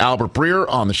is Albert Breer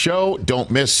on the show.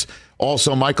 Don't miss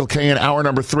also Michael Kay in hour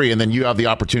number 3, and then you have the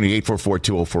opportunity,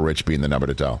 844-204-RICH being the number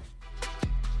to dial.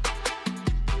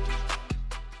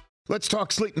 Let's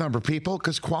talk Sleep Number, people,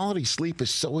 because quality sleep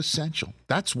is so essential.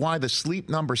 That's why the Sleep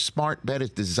Number smart bed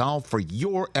is designed for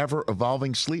your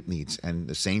ever-evolving sleep needs, and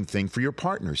the same thing for your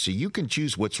partner, so you can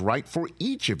choose what's right for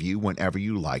each of you whenever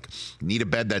you like. Need a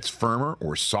bed that's firmer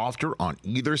or softer on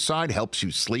either side, helps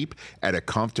you sleep at a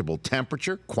comfortable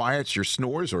temperature, quiets your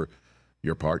snores or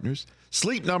your partner's?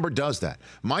 Sleep Number does that.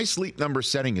 My Sleep Number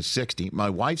setting is 60. My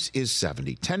wife's is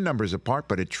 70. 10 numbers apart,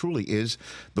 but it truly is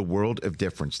the world of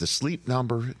difference. The Sleep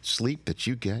Number sleep that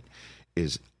you get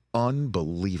is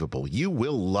unbelievable. You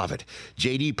will love it.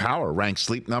 J.D. Power ranks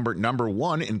Sleep Number number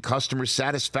 1 in customer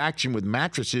satisfaction with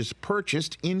mattresses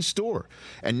purchased in store.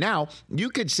 And now you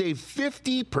could save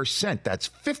 50%. That's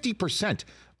 50%.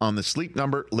 On the Sleep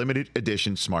Number limited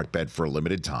edition smart bed for a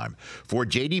limited time. For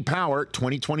J.D. Power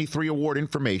 2023 award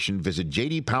information, visit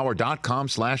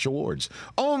jdpower.com/awards.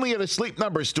 Only at a Sleep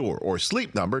Number store or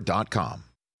sleepnumber.com.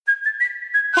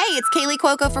 Hey, it's Kaylee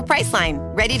Cuoco for Priceline.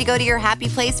 Ready to go to your happy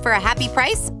place for a happy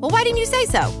price? Well, why didn't you say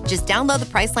so? Just download the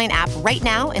Priceline app right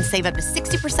now and save up to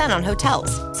 60% on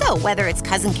hotels. So whether it's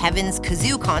Cousin Kevin's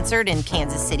Kazoo Concert in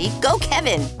Kansas City, go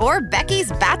Kevin, or Becky's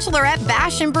Bachelorette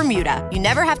Bash in Bermuda, you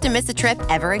never have to miss a trip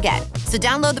ever again. So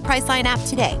download the Priceline app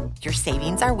today. Your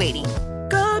savings are waiting.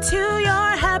 Go to your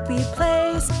happy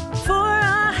place for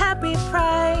a happy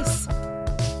price.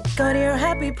 Go to your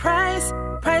happy price,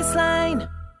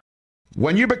 Priceline.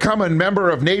 When you become a member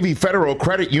of Navy Federal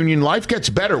Credit Union, life gets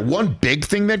better. One big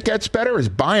thing that gets better is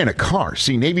buying a car.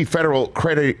 See, Navy Federal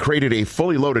Credit created a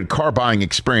fully loaded car buying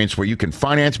experience where you can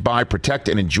finance, buy, protect,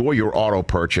 and enjoy your auto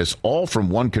purchase, all from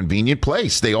one convenient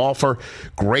place. They offer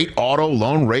great auto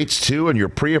loan rates, too, and your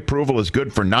pre-approval is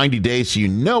good for 90 days, so you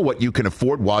know what you can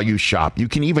afford while you shop. You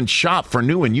can even shop for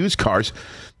new and used cars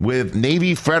with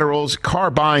Navy Federal's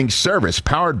car buying service,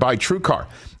 powered by TrueCar.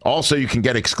 Also, you can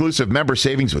get exclusive member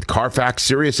savings with Carfax,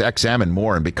 SiriusXM, and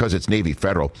more. And because it's Navy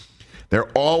Federal, they're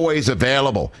always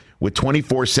available with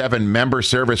 24/7 member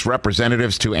service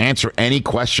representatives to answer any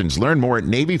questions. Learn more at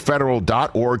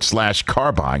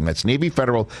NavyFederal.org/car buying. That's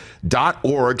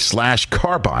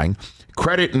NavyFederal.org/car buying.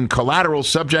 Credit and collateral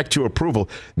subject to approval.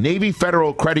 Navy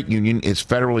Federal Credit Union is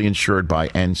federally insured by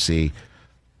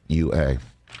NCUA.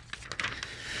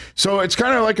 So it's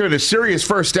kind of like a serious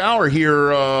first hour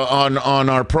here on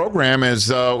our program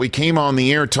as we came on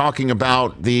the air talking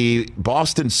about the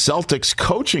Boston Celtics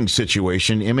coaching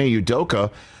situation, Ime Udoka,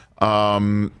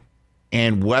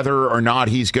 and whether or not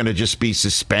he's going to just be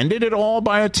suspended at all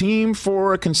by a team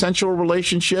for a consensual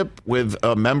relationship with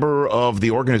a member of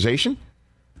the organization,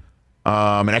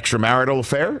 an extramarital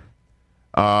affair,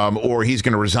 or he's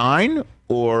going to resign,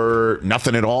 or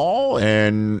nothing at all.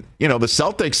 And, you know, the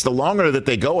Celtics, the longer that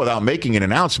they go without making an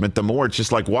announcement, the more it's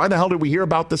just like, why the hell did we hear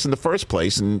about this in the first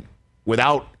place? And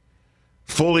without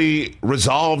fully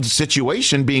resolved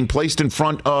situation being placed in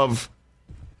front of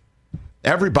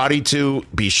everybody to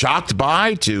be shocked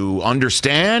by, to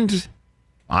understand.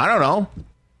 I don't know.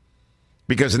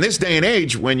 Because in this day and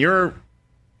age, when you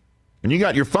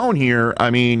got your phone here, I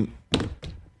mean,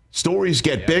 stories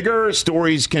get bigger.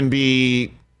 Stories can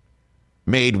be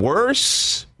made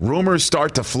worse. Rumors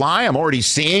start to fly. I'm already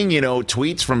seeing,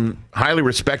 tweets from highly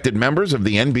respected members of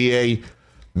the NBA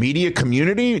media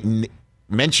community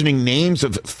mentioning names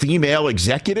of female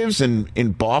executives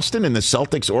in Boston in the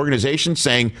Celtics organization,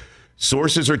 saying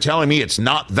sources are telling me it's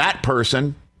not that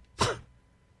person.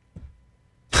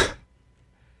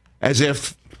 As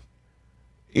if,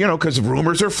 because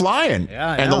rumors are flying.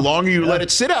 Yeah, and the longer you let it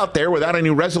sit out there without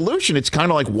any resolution, it's kind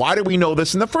of like, why do we know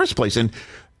this in the first place? And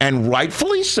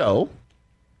rightfully so,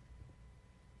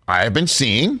 I have been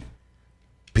seeing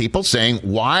people saying,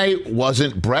 why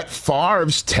wasn't Brett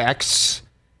Favre's texts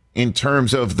in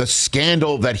terms of the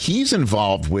scandal that he's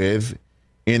involved with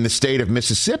in the state of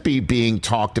Mississippi being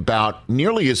talked about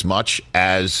nearly as much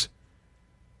as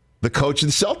the coach of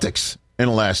the Celtics in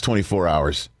the last 24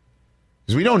 hours?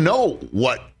 Because we don't know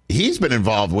what he's been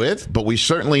involved with, but we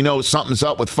certainly know something's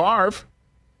up with Favre.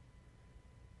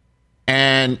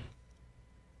 And,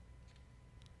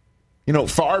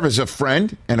 Favre is a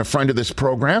friend and a friend of this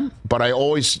program, but I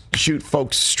always shoot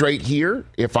folks straight here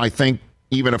if I think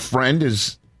even a friend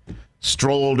has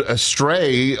strolled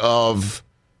astray of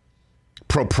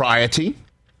propriety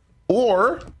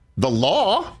or the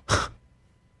law.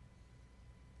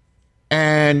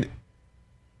 And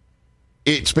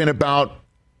it's been about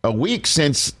a week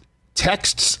since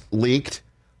texts leaked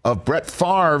of Brett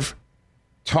Favre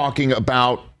talking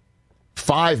about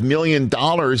 $5 million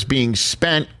being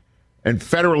spent in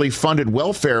federally funded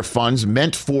welfare funds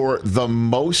meant for the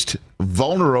most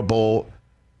vulnerable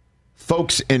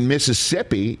folks in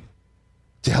Mississippi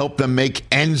to help them make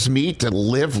ends meet, to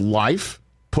live life,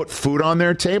 put food on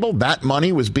their table. That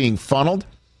money was being funneled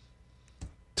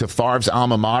to Favre's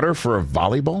alma mater for a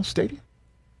volleyball stadium.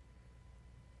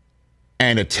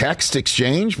 And a text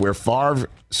exchange where Favre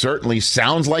certainly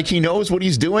sounds like he knows what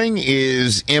he's doing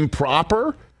is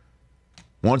improper.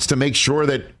 Wants to make sure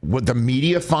that would the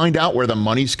media find out where the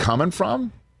money's coming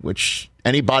from, which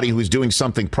anybody who's doing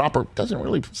something proper doesn't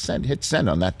really hit send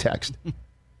on that text.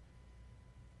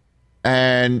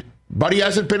 But he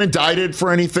hasn't been indicted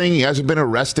for anything. He hasn't been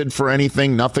arrested for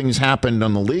anything. Nothing's happened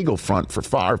on the legal front for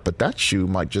Favre, but that shoe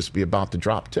might just be about to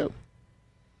drop too.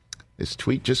 This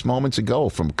tweet just moments ago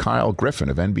from Kyle Griffin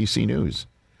of NBC News.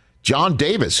 John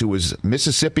Davis, who was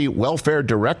Mississippi welfare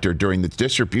director during the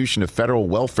distribution of federal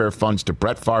welfare funds to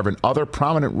Brett Favre and other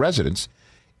prominent residents,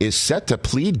 is set to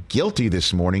plead guilty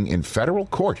this morning in federal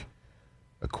court,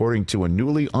 according to a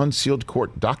newly unsealed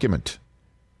court document.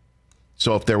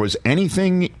 So if there was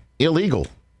anything illegal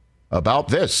about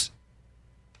this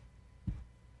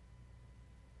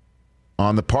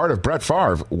on the part of Brett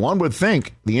Favre, one would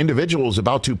think the individual is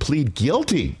about to plead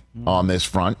guilty on this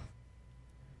front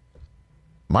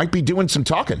might be doing some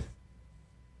talking.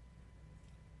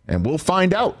 And we'll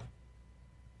find out.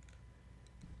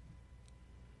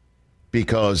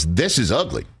 Because this is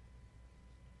ugly.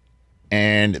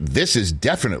 And this is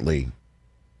definitely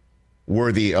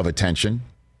worthy of attention.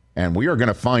 And we are going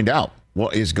to find out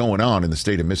what is going on in the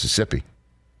state of Mississippi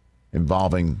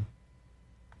involving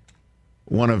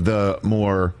one of the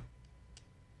more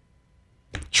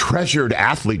treasured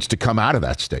athletes to come out of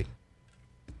that state.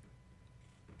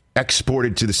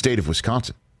 Exported to the state of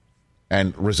Wisconsin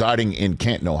and residing in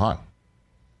Canton, Ohio.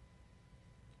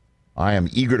 I am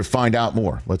eager to find out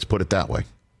more. Let's put it that way.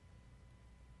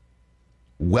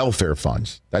 Welfare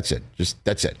funds. That's it.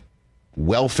 That's it.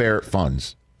 Welfare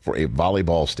funds for a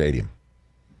volleyball stadium.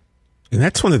 And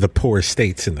that's one of the poorest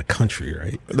states in the country,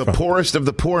 right? The poorest of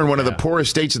the poor and one of the poorest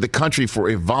states of the country for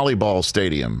a volleyball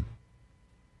stadium.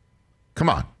 Come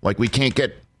on. Like, we can't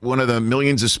get one of the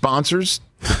millions of sponsors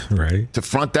right to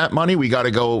front that money. We got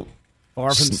to go.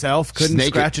 Favre himself couldn't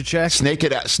scratch a check. Snake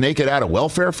it out of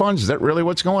welfare funds. Is that really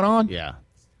what's going on? Yeah.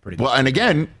 Pretty well, and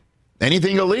again,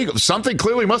 anything illegal. Something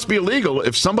clearly must be illegal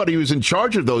if somebody who's in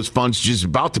charge of those funds is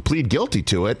about to plead guilty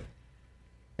to it.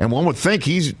 And one would think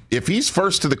if he's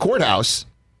first to the courthouse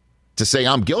to say,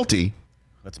 I'm guilty.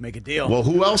 Let's make a deal. Well,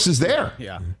 who else is there?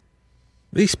 Yeah.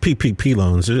 These PPP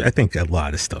loans, I think a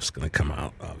lot of stuff's going to come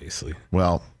out, obviously.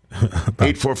 Well,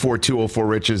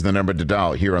 844-204-RICH is the number to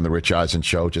dial here on the Rich Eisen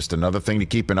Show. Just another thing to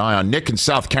keep an eye on. Nick in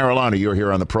South Carolina, you're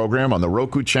here on the program on the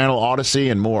Roku channel, Odyssey,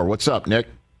 and more. What's up, Nick?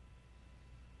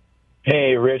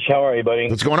 Hey, Rich. How are you, buddy?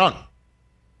 What's going on?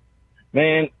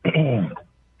 Man,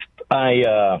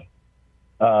 I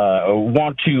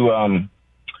want to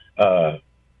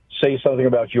say something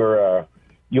about your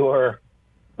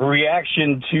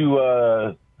reaction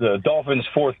to the Dolphins'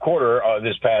 fourth quarter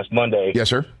this past Monday. Yes,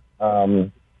 sir.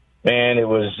 And it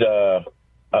was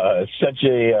such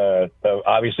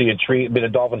obviously a treat. Been a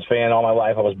Dolphins fan all my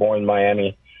life. I was born in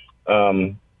Miami.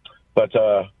 But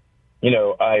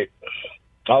I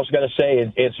I was going to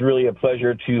say it's really a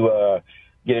pleasure to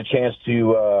get a chance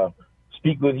to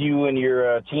speak with you and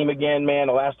your team again, man.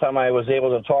 The last time I was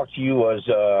able to talk to you was,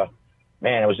 I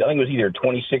think it was either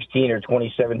 2016 or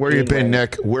 2017. Where you been,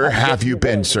 Nick? Where have you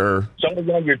been, sir?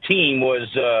 Somebody on your team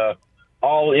was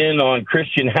all in on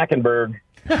Christian Hackenberg,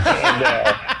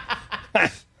 and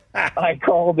I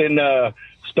called and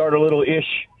start a little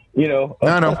ish, I know.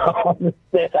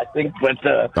 I think,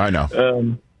 but I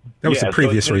know. That was the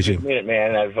previous regime. Minute,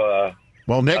 man.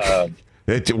 Well, Nick,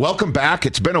 welcome back.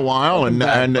 It's been a while, and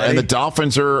the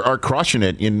Dolphins are crushing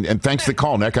it. And thanks for the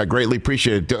call, Nick. I greatly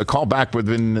appreciate it. Call back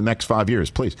within the next 5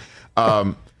 years, please.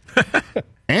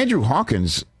 Andrew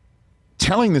Hawkins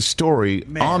telling the story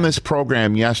on this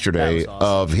program yesterday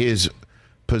of his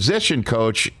position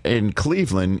coach in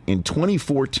Cleveland in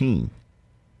 2014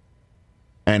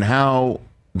 and how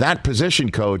that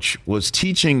position coach was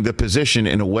teaching the position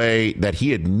in a way that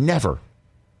he had never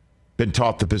been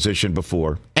taught the position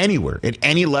before, anywhere, at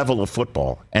any level of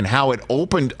football, and how it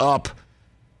opened up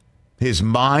his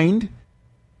mind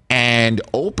and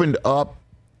opened up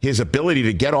his ability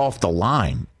to get off the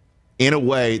line in a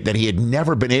way that he had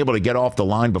never been able to get off the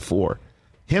line before.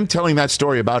 Him telling that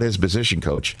story about his position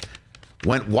coach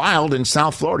went wild in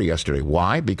South Florida yesterday.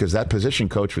 Why? Because that position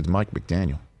coach was Mike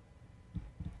McDaniel.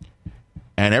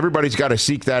 And everybody's got to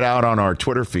seek that out on our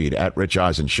Twitter feed at Rich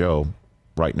Eisen Show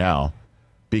right now,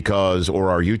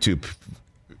 or our YouTube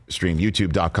stream,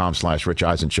 youtube.com/Rich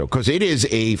Eisen Show, because it is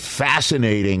a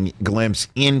fascinating glimpse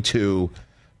into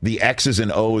the X's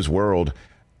and O's world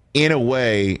in a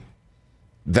way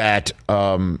that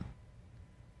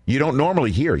you don't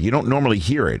normally hear. You don't normally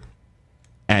hear it.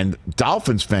 And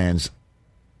Dolphins fans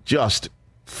just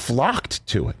flocked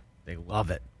to it. They love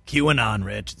it. QAnon,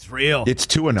 Rich. It's real. It's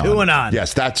QAnon. QAnon.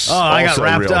 Yes, that's I got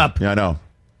wrapped real. up. Yeah, I know.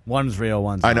 One's real,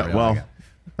 one's not I know. real. Well,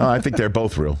 I think they're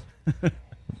both real.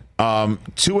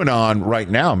 QAnon right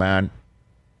now, man,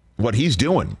 what he's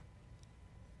doing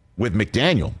with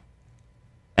McDaniel.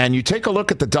 And you take a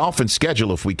look at the Dolphins'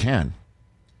 schedule if we can.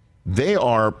 They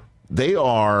are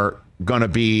going to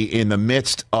be in the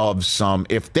midst of some,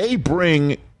 if they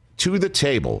bring to the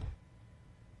table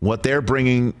what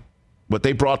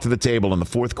they brought to the table in the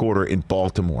fourth quarter in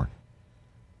Baltimore.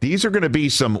 These are going to be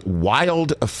some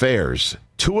wild affairs.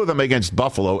 2 of them against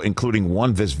Buffalo, including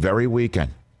one this very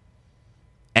weekend.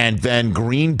 And then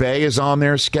Green Bay is on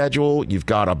their schedule. You've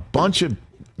got a bunch of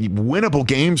winnable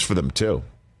games for them, too.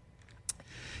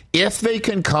 If they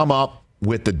can come up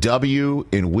with the W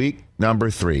in week number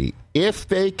 3, if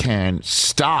they can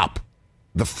stop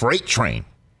the freight train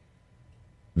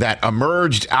that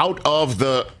emerged out of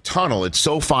the tunnel at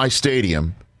SoFi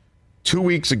Stadium 2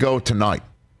 weeks ago tonight,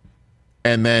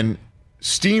 and then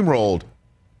steamrolled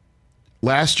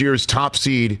last year's top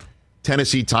seed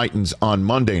Tennessee Titans on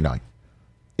Monday night.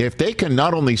 If they can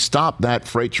not only stop that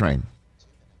freight train,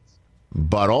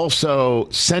 but also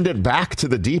send it back to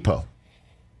the depot,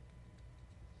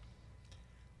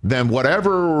 then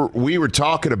whatever we were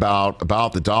talking about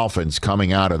the Dolphins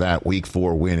coming out of that Week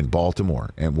 4 win in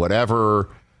Baltimore, and whatever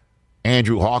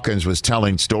Andrew Hawkins was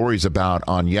telling stories about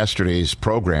on yesterday's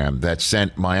program that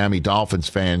sent Miami Dolphins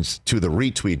fans to the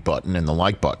retweet button and the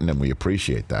like button, and we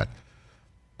appreciate that.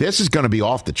 This is going to be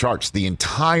off the charts. The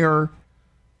entire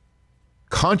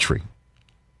country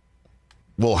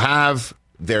will have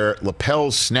their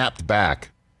lapels snapped back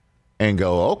and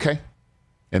go, okay.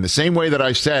 In the same way that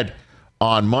I said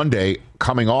on Monday,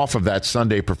 coming off of that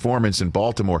Sunday performance in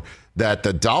Baltimore, that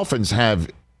the Dolphins have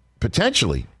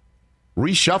potentially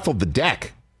reshuffled the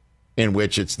deck, in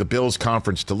which it's the Bills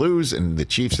conference to lose, and the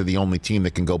Chiefs are the only team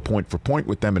that can go point for point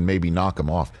with them and maybe knock them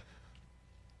off.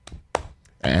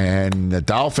 And the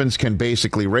Dolphins can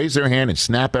basically raise their hand and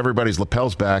snap everybody's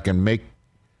lapels back and make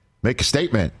a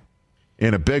statement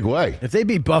in a big way. If they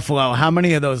beat Buffalo, how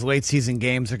many of those late season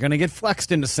games are going to get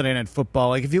flexed into Sunday Night Football?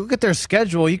 Like, if you look at their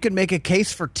schedule, you could make a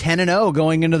case for 10-0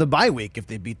 going into the bye week if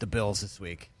they beat the Bills this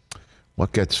week.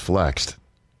 What gets flexed?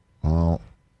 Well,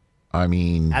 I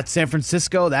mean, at San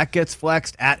Francisco, that gets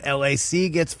flexed. At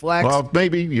LAC gets flexed. Well,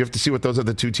 maybe you have to see what those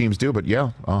other 2 teams do, but yeah,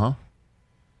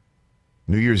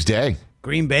 New Year's Day.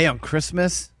 Green Bay on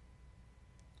Christmas?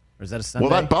 Or is that a Sunday?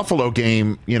 Well, that Buffalo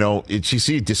game, you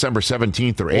see December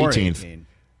 17th or 18th.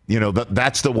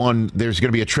 That's the one. There's going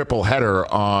to be a triple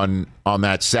header on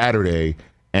that Saturday,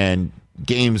 and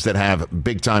games that have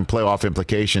big-time playoff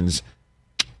implications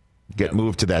get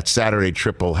moved to that Saturday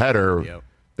triple header. Yep.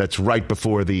 That's right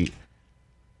before the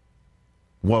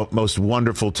most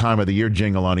wonderful time of the year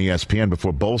jingle on ESPN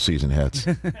before bowl season hits.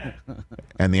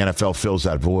 And the NFL fills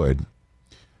that void.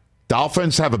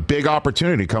 Dolphins have a big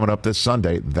opportunity coming up this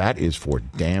Sunday. That is for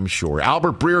damn sure.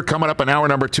 Albert Breer coming up in hour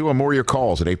number 2, and more of your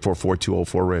calls at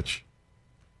 844-204-RICH.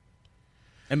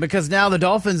 And because now the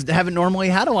Dolphins haven't normally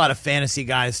had a lot of fantasy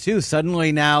guys, too.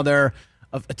 Suddenly now they're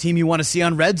a team you want to see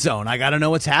on Red Zone. I got to know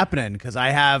what's happening because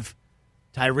I have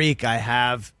Tyreek, I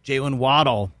have Jalen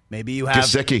Waddle. Maybe you have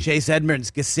Gesicki. Chase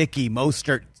Edmonds, Gesicki,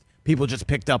 Mostert. People just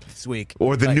picked up this week.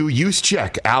 Or the new use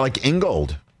check, Alec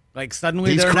Ingold. Like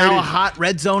suddenly they're now a hot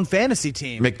Red Zone fantasy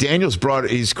team. McDaniels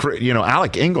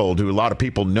Alec Ingold, who a lot of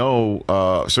people know,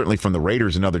 certainly from the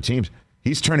Raiders and other teams.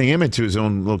 He's turning him into his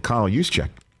own little Kyle Juszczyk.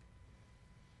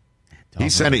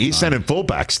 He's sending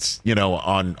fullbacks,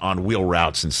 on wheel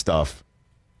routes and stuff.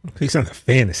 He's not a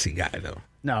fantasy guy though.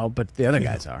 No, but the other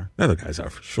guys are. The other guys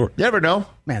are for sure. You never know.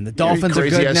 Man, the Dolphins are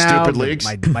good now. Stupid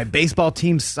leagues. My baseball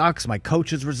team sucks. My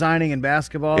coach is resigning in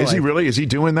basketball. Is he really? Is he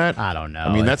doing that? I don't know.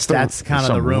 I mean, that's kind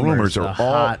of the rumors are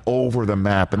all over the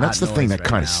map, and that's the thing that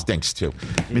kind of stinks too.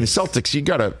 I mean, the Celtics, you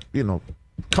got to,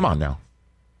 come on now.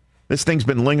 This thing's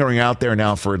been lingering out there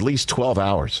now for at least 12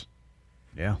 hours.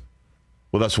 Yeah.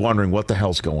 With us wondering what the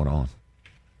hell's going on.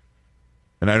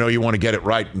 And I know you want to get it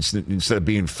right instead of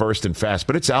being first and fast,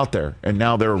 but it's out there. And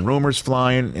now there are rumors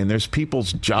flying, and there's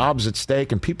people's jobs at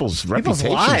stake and people's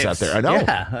reputations lives out there. I know.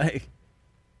 Yeah.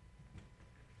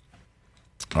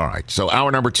 All right. So hour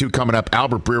number 2 coming up.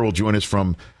 Albert Breer will join us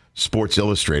from Sports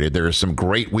Illustrated. There are some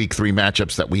great Week 3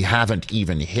 matchups that we haven't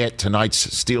even hit. Tonight's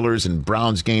Steelers and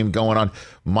Browns game going on.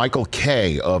 Michael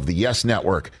Kay of the Yes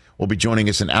Network will be joining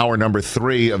us in hour number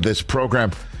 3 of this program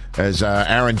as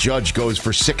Aaron Judge goes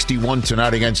for 61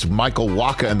 tonight against Michael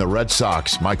Wacha and the Red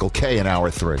Sox. Michael Kay in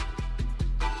hour 3.